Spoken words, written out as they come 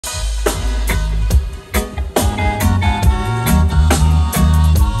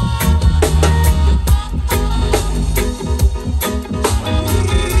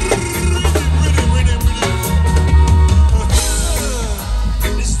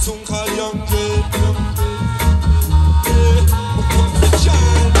tune called Young Dread. Yeah, we come to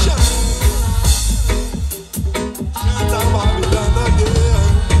shine, shine. Shine down Babylon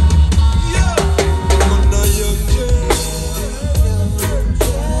again. Yeah, I'm on a Young Dread.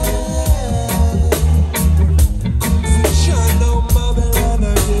 Shine down Babylon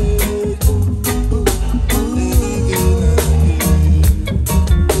again.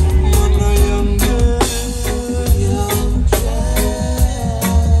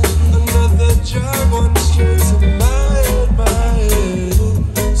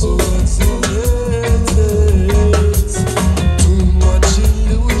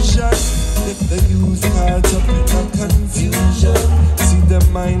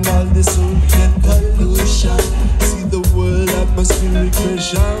 Mind all this open pollution. See the world atmospheric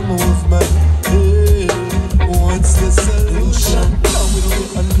pressure movement. Hey, what's the solution? Now we don't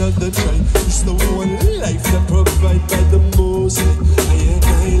get another try. It's the one life that provided by the most.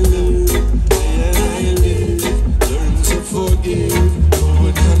 I live, learn to forgive,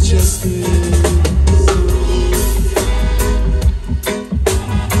 but not just give.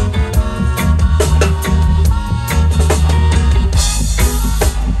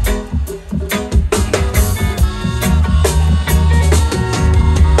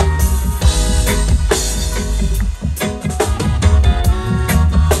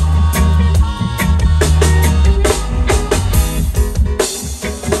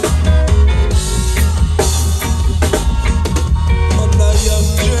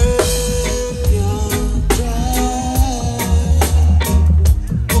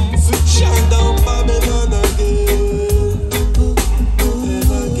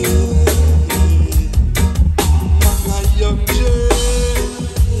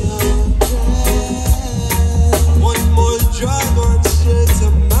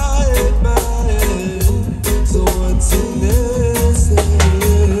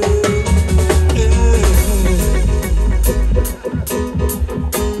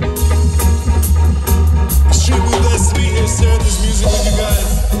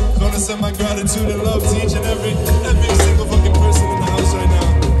 My gratitude and love to each and every single fucking person in the house right now.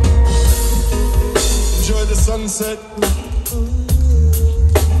 Enjoy the sunset.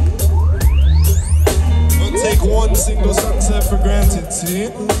 Don't take one single sunset for granted, see?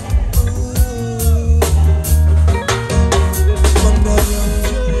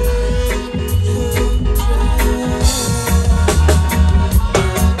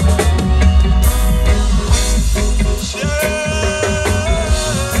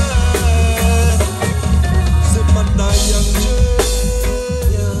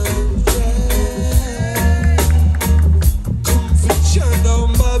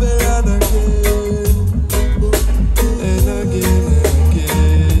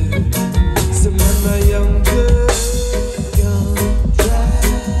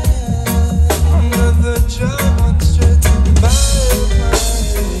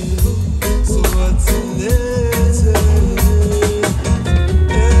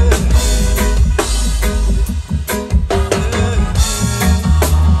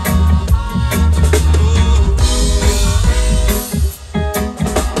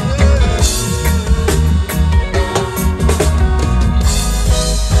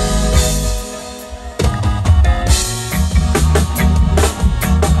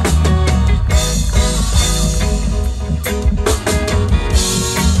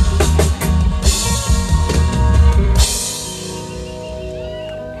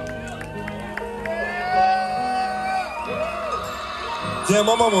 Damn,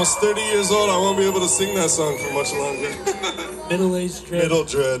 I'm almost 30 years old. I won't be able to sing that song for much longer. Middle-aged dread. Middle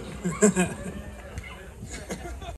dread.